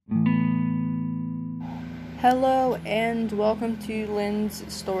Hello and welcome to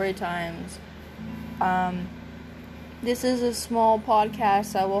Lynn's Story Times. This is a small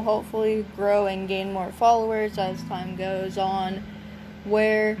podcast that will hopefully grow and gain more followers as time goes on,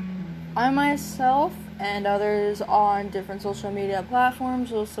 where I myself and others on different social media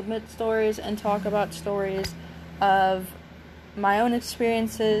platforms will submit stories and talk about stories of my own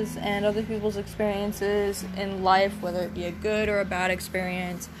experiences and other people's experiences in life, whether it be a good or a bad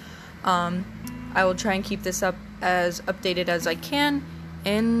experience. I will try and keep this up as updated as I can,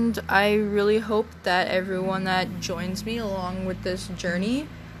 and I really hope that everyone that joins me along with this journey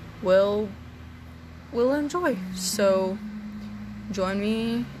will enjoy. So join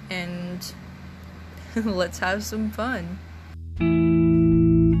me and let's have some fun.